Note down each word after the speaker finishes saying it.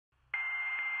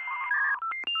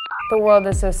the world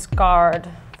is so scarred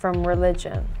from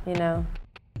religion, you know.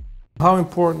 How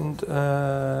important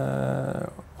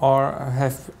have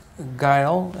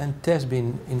Gael and Tez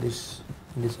been in this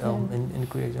album, in the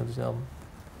creation of this album?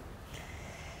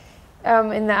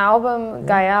 In the album,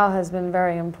 Gael has been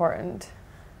very important,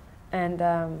 and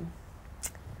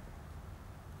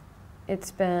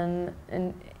it's been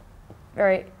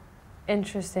very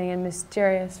interesting and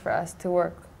mysterious for us to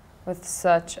work with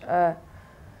such a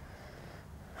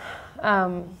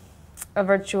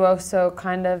virtuoso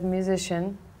kind of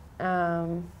musician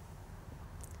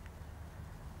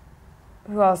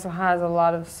who also has a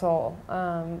lot of soul.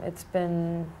 It's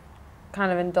been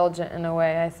kind of indulgent in a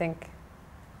way, I think,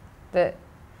 that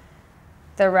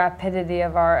the rapidity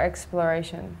of our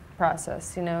exploration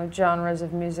process, you know, genres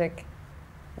of music,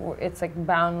 it's like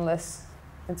boundless.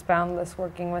 It's boundless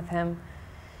working with him,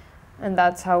 and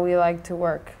that's how we like to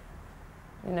work,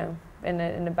 you know,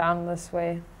 in a boundless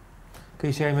way. Can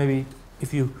you say maybe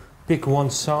if you pick one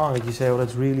song that you say, well,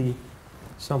 that's really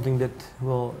something that,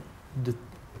 well,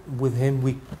 with him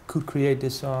we could create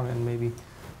this song, and maybe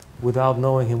without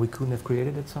knowing him we couldn't have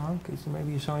created that song? Is there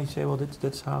maybe a song you say, well,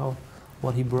 that's how,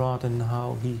 what he brought and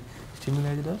how he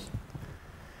stimulated us?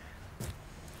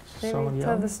 Maybe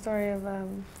tell the story of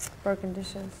Broken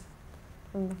Dishes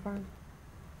from the farm.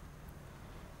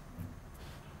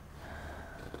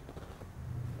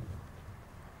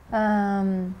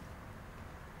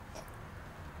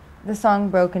 The song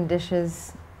Broken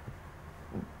Dishes,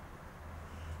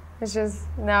 which is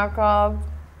now called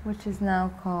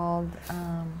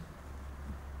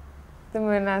The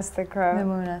Moon Asked the Crow. The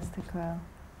Moon Asked the Crow.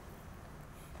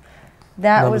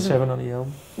 That number was 7 on the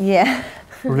album. Yeah.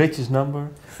 Richest number.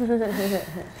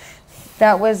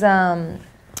 That was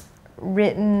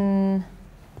written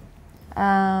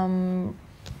right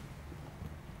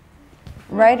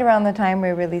around the time we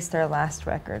released our last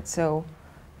record, so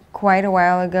quite a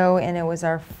while ago, and it was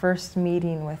our first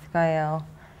meeting with Gael.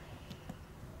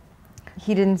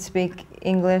 He didn't speak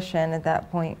English, and at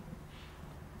that point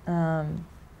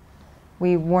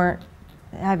we weren't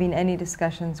having any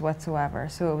discussions whatsoever,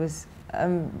 so it was a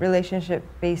relationship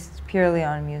based purely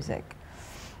on music.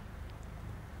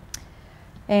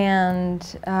 And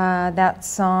that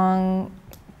song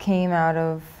came out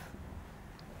of,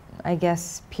 I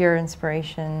guess, pure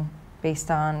inspiration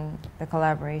based on the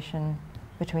collaboration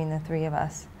between the three of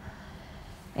us.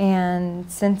 And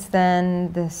since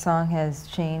then, the song has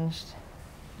changed.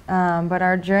 But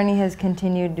our journey has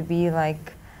continued to be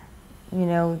like, you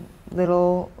know,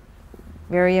 little,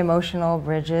 very emotional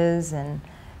bridges and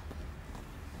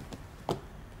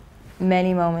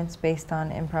many moments based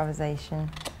on improvisation,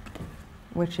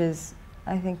 which is,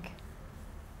 I think,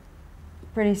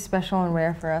 pretty special and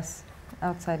rare for us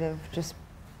outside of just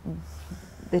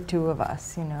the two of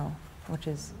us, you know, which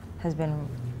has been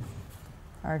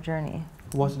our journey.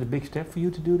 Was it a big step for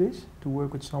you to do this, to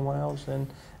work with someone else and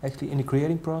actually in the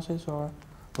creating process, or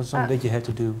was it something that you had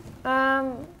to do?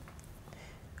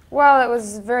 Well, it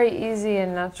was very easy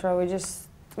and natural. We just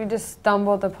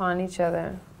stumbled upon each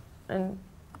other,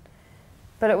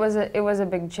 but it was a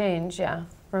big change, yeah,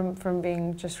 from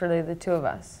being just really the two of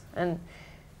us, and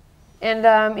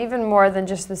even more than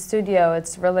just the studio.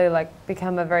 It's really like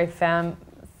become a very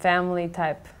family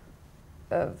type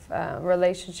of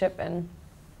relationship, and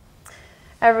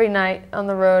every night on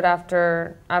the road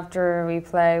after we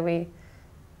play, we,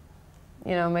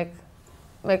 you know, make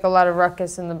a lot of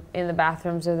ruckus in the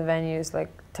bathrooms of the venues. Like,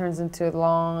 turns into a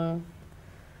long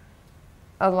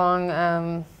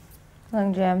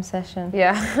jam session.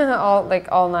 Yeah,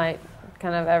 all night,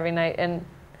 kind of every night. And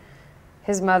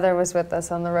his mother was with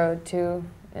us on the road too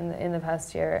in the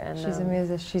past year. And she's a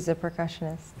musician. She's a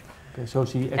percussionist. Okay, so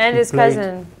she actually and his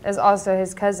cousin is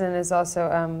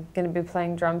also going to be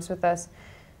playing drums with us.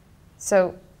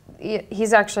 So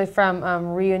he's actually from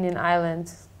Reunion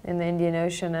Island in the Indian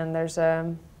Ocean, and there's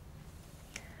a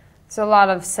lot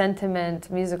of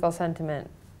sentiment, musical sentiment,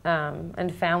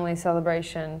 and family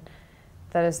celebration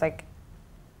that is like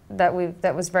that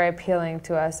was very appealing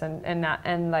to us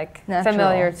and like natural.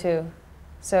 Familiar too.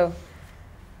 So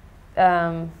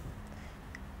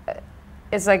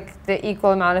it's like the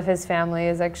equal amount of his family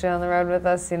is actually on the road with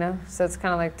us, you know. So it's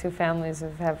kind of like two families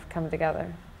that have come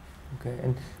together. Okay,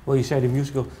 and well, you say the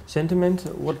musical sentiment.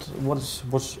 What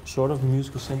sort of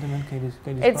musical sentiment can you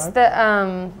describe? It's the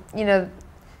you know,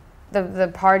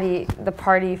 the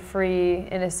party free,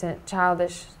 innocent,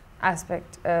 childish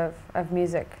aspect of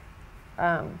music.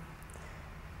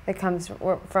 It comes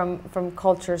from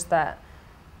cultures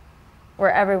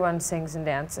where everyone sings and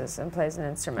dances and plays an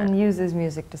instrument and uses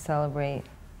music to celebrate.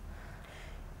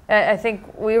 I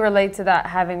think we relate to that,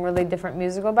 having really different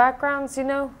musical backgrounds, you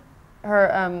know?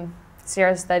 Her,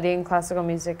 Sierra studying classical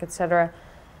music, etc.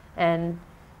 And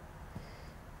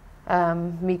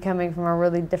me coming from a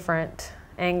really different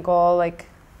angle, like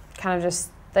kind of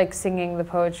just like singing the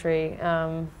poetry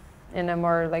in a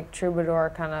more like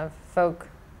troubadour kind of folk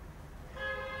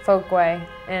way.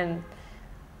 And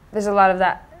there's a lot of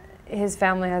that. His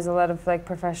family has a lot of like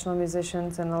professional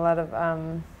musicians and a lot of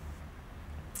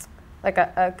like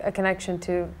a connection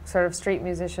to sort of street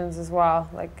musicians as well.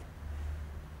 Like,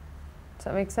 does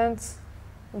that make sense?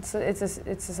 It's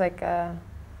just like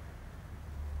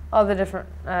all the different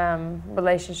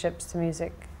relationships to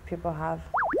music people have.